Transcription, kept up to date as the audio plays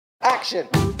action.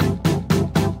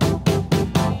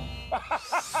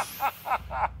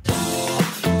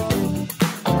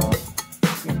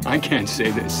 I can't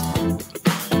say this.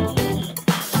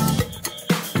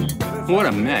 What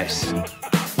a mess.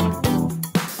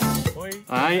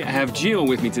 I have Gio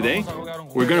with me today.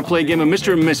 We're gonna play a game of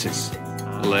Mr. and Mrs.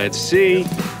 Let's see.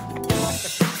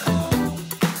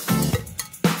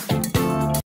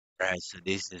 Right, so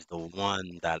this is the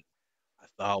one that I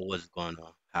thought was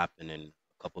gonna happen in a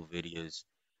couple videos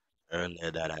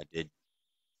earlier that I did.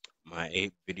 My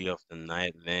 8th video of the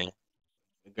night, man.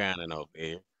 We're grinding over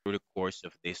here. Through the course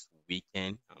of this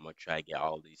weekend, I'm gonna try to get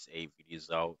all these 8 videos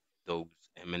out. Those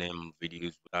Eminem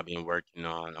videos I've been working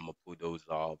on, I'm gonna put those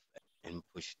off and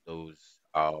push those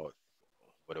out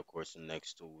for the course of the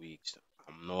next 2 weeks.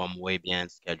 I know I'm way behind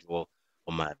schedule,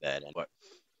 but my bad. But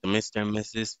the Mr. and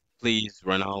Mrs., please,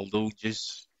 Ronaldo,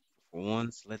 just for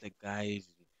once, let the guys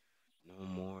know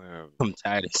more. I'm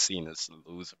tired of seeing us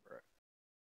lose, bro.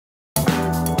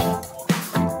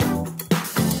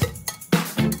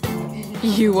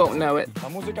 You won't know it.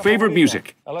 Favorite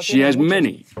music? She has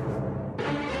many.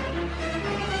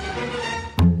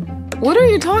 What are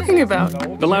you talking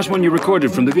about? The last one you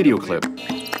recorded from the video clip.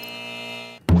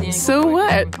 So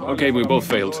what? Okay, we both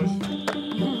failed.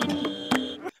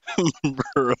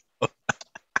 Bro.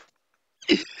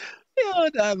 Yo,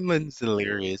 that man's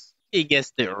hilarious. He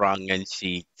gets it wrong and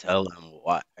she tell him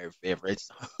what her favorite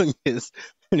song is.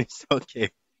 And it's okay.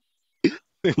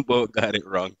 We both got it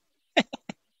wrong.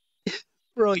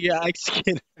 Bro, you're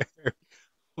asking her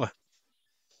what?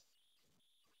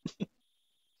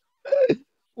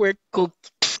 We're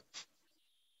cooked.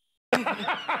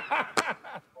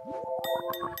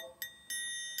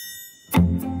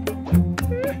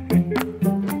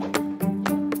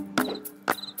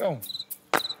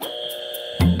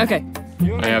 Okay.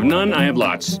 I have none, I have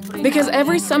lots. Because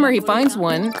every summer he finds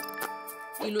one,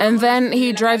 and then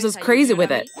he drives us crazy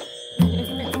with it.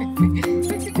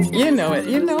 You know it,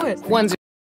 you know it. 1-0.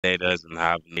 They doesn't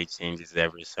have any changes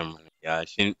every summer. Yeah,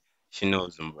 she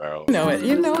knows them, bro. You know it,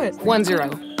 you know it.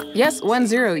 1-0. Yes,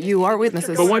 1-0. You are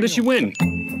witnesses. But why does she win?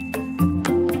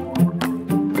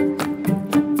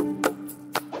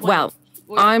 Well,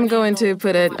 I'm going to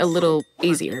put it a little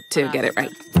easier to get it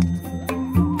right.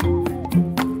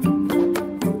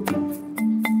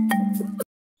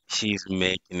 She's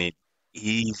making it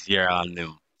easier on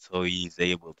him so he's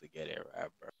able to get it right,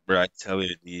 bro. Bro, I tell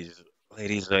you, these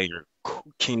ladies are your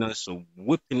cooking us a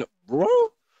whipping up, bro.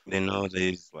 They know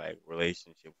this like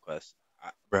relationship because,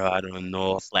 bro, I don't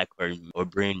know. It's like her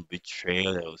brain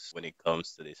betrayals when it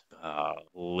comes to this.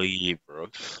 Leave, bro.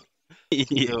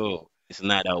 Yo, it's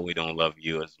not that we don't love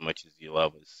you as much as you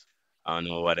love us. I don't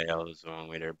know what the hell is wrong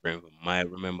with her brain. We might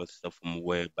remember stuff from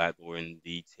way back or in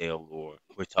detail, or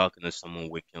we're talking to someone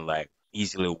we can like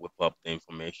easily whip up the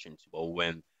information to. But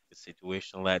when a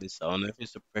situation like this, I don't know if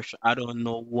it's the pressure. I don't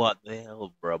know what the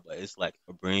hell, bro. But it's like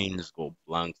our brains go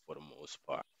blank for the most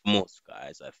part. For most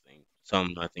guys, I think.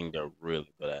 Some, I think they're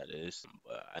really good at this,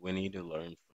 but we need to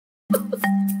learn from.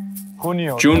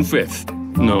 June 5th.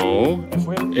 No,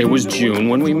 it was June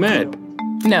when we met.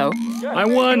 No. I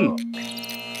won.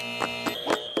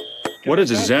 What a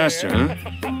disaster, huh?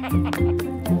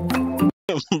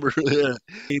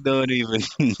 They don't even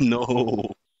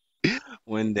know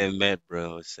when they met,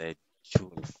 bro. Said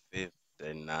June 5th.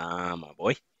 And nah, my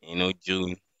boy, ain't no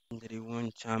June. Did he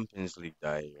win Champions League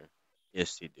that year?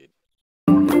 Yes, he did.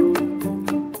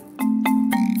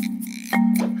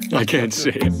 I can't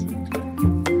say it.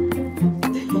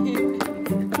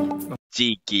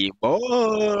 Cheeky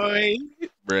boy.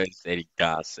 Bro said he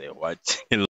can't say what.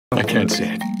 I can't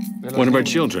say it. What about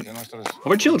children? How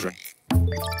about children?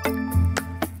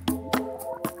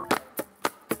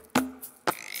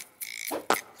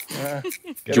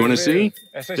 Do you want to see?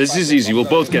 This is easy. We'll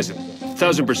both guess it.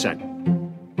 1000%.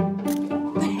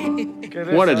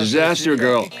 What a disaster,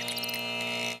 girl.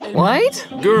 What?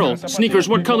 Girl, sneakers,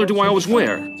 what color do I always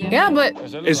wear? Yeah, but...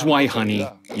 It's white, honey.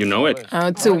 You know it.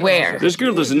 to where? This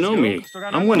girl doesn't know me.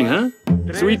 I'm winning, huh?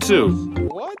 3-2.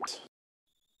 What?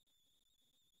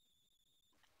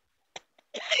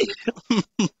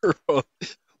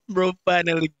 Bro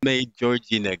finally made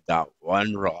Georgina got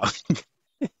one wrong.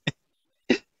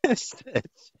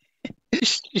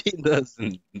 She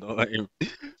doesn't know him.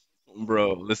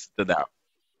 Bro, listen to that.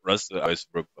 Russell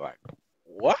Westbrook like,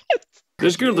 what?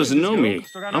 This girl doesn't know me.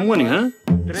 I'm winning, huh?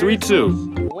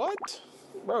 3-2. What?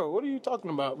 Bro, what are you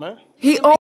talking about, man? He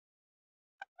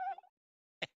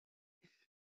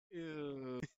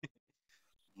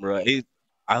Bro,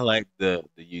 I like the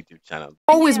YouTube channel.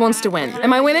 always wants to win.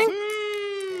 Am I winning?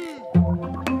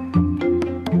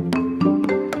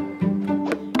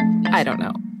 I don't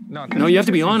know. No, you have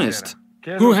to be honest.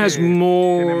 Who has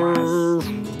more...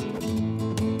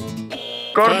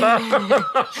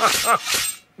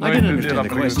 I didn't understand the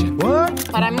question.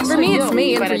 For me, it's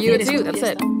me, and for you, it's you. That's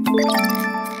it.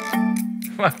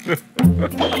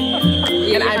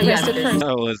 And I pressed it first.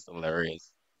 That was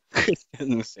hilarious.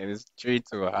 Cristiano said it straight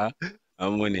to her.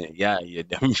 I'm winning. Yeah, you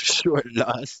damn sure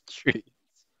lost straight.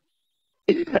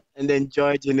 And then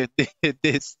Georgina did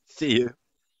this to you.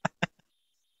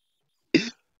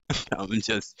 I'm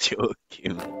just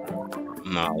joking.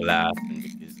 I'm not laughing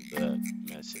because of the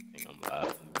message thing. I'm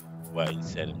laughing why you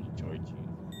said it to Georgina.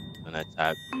 Don't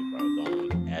attack me, bro.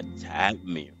 Don't attack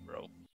me.